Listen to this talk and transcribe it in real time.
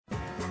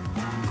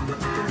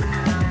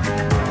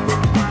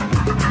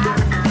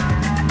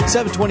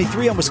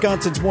7:23 on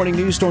Wisconsin's Morning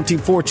News. Storm Team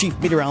 4 Chief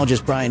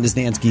Meteorologist Brian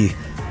Niznansky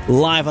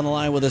live on the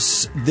line with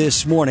us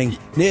this morning.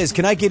 Niz,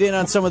 can I get in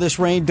on some of this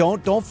rain?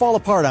 Don't fall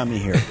apart on me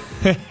here.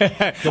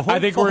 I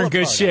think we're in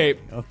good shape.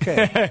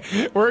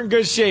 Okay. We're in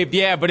good shape,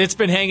 yeah, but it's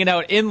been hanging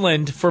out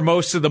inland for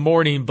most of the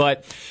morning.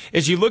 But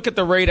as you look at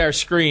the radar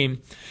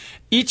screen,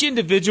 each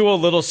individual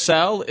little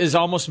cell is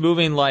almost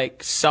moving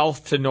like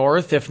south to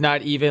north, if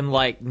not even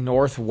like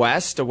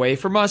northwest away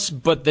from us.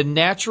 But the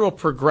natural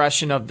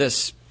progression of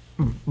this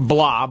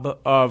blob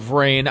of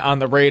rain on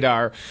the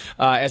radar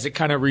as it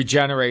kind of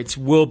regenerates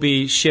will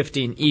be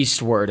shifting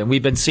eastward, and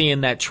we've been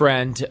seeing that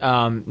trend.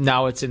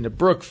 Now it's into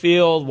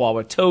Brookfield,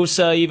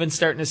 Wauwatosa, even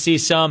starting to see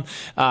some,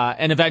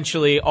 and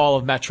eventually all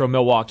of Metro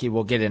Milwaukee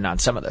will get in on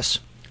some of this.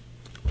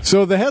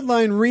 So the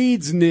headline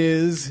reads,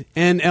 Niz,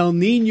 an El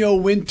Nino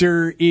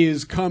winter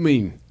is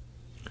coming.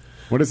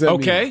 What does that mean?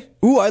 Okay.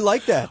 Ooh, I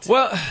like that.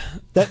 Well,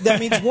 that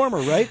means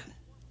warmer, right?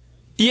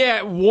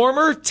 Yeah,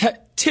 warmer.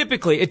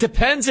 Typically, it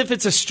depends if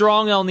it's a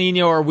strong El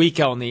Nino or a weak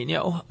El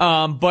Nino.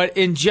 But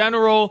in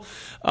general,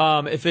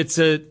 if it's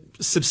a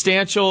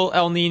substantial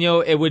El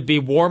Nino, it would be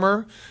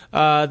warmer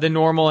than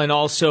normal and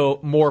also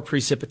more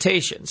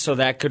precipitation. So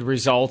that could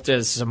result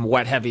as some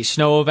wet, heavy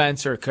snow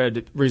events, or it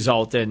could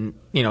result in,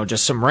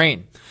 just some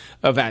rain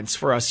events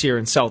for us here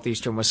in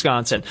southeastern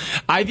Wisconsin.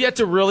 I've yet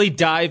to really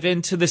dive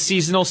into the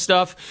seasonal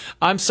stuff.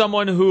 I'm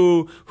someone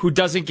who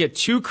doesn't get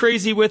too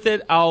crazy with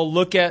it. I'll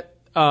look at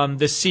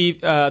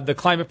the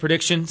Climate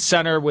Prediction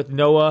Center with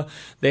NOAA.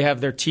 They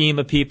have their team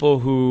of people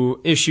who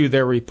issue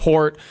their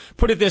report.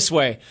 Put it this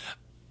way,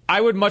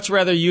 I would much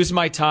rather use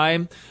my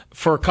time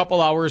for a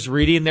couple hours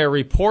reading their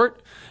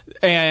report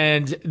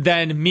and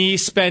then me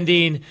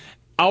spending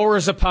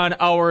hours upon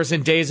hours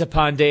and days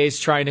upon days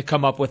trying to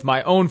come up with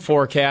my own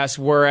forecast,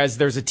 whereas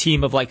there's a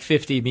team of like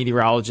 50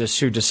 meteorologists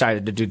who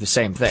decided to do the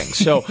same thing.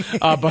 So,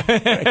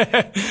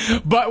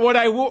 but what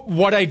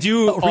I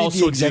do read also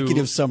the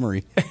executive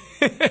summary.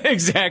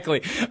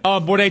 Exactly.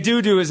 What I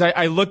do is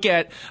I look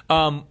at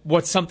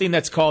what's something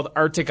that's called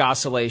Arctic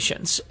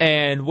oscillations.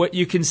 And what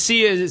you can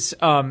see is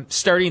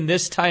starting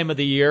this time of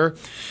the year,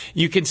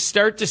 you can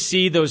start to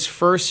see those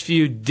first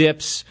few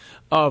dips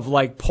of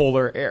like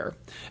polar air.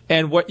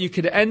 And what you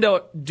could end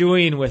up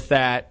doing with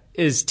that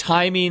is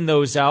timing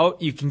those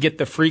out. You can get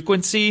the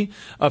frequency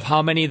of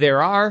how many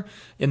there are,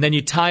 and then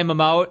you time them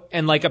out,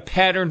 and like a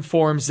pattern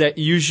forms that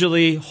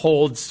usually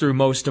holds through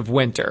most of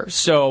winter.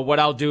 So what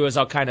I'll do is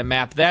I'll kind of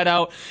map that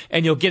out,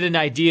 and you'll get an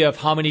idea of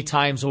how many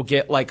times we'll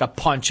get like a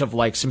punch of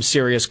like some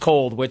serious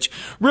cold, which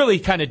really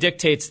kind of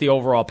dictates the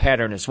overall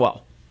pattern as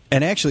well.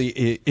 And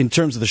actually, in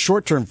terms of the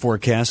short-term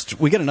forecast,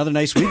 we got another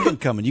nice weekend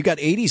coming. You got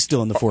 80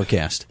 still in the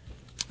forecast.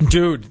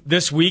 Dude,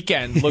 this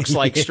weekend looks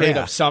like straight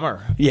Yeah. up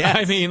summer. Yeah,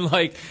 I mean,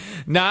 like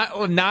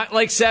not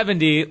like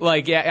 70.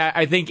 Like,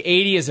 I think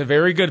 80 is a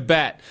very good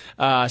bet.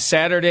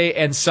 Saturday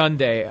and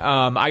Sunday.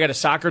 I got a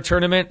soccer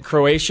tournament,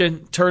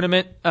 Croatian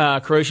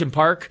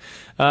Park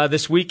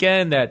this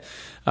weekend that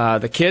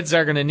the kids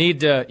are going to need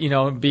to,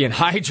 being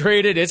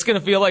hydrated. It's going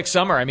to feel like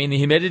summer. I mean, the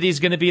humidity is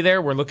going to be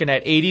there. We're looking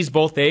at 80s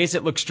both days.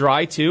 It looks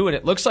dry too, and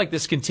it looks like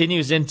this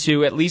continues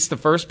into at least the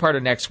first part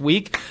of next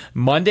week.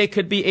 Monday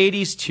could be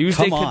 80s.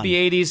 Tuesday could be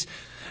 80s.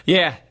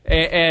 Yeah,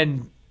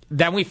 and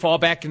then we fall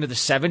back into the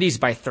 70s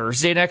by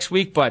Thursday next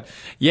week. But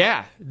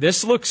yeah,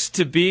 this looks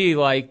to be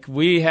like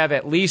we have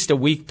at least a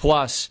week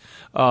plus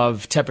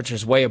of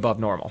temperatures way above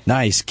normal.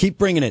 Nice. Keep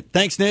bringing it.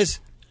 Thanks, Niz.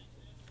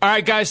 All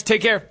right, guys,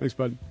 take care. Thanks,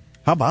 bud.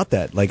 How about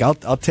that? Like, I'll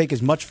take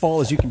as much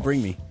fall as you can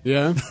bring me.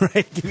 Yeah?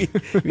 Right? Give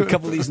me a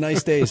couple of these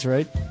nice days,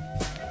 right?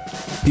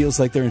 Feels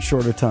like they're in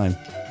shorter time.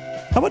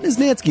 How about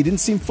Niznansky? Didn't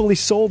seem fully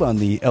sold on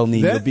the El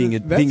Nino being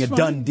a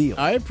done deal.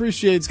 I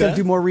appreciate He's got to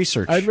do more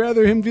research. I'd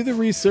rather him do the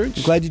research.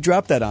 I'm glad you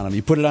dropped that on him.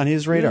 You put it on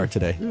his radar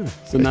today. Yeah.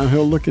 So now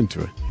he'll look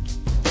into it.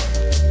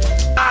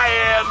 I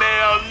am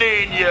El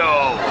Nino.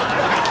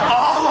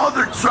 All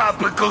other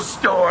tropical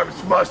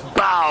storms must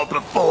bow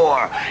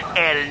before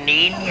El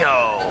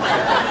Nino.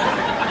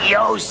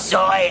 Yo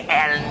soy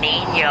El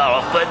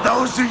Nino. For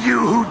those of you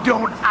who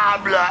don't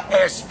habla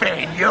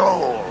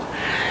español,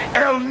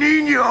 El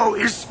Nino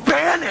is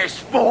Spanish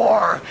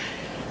for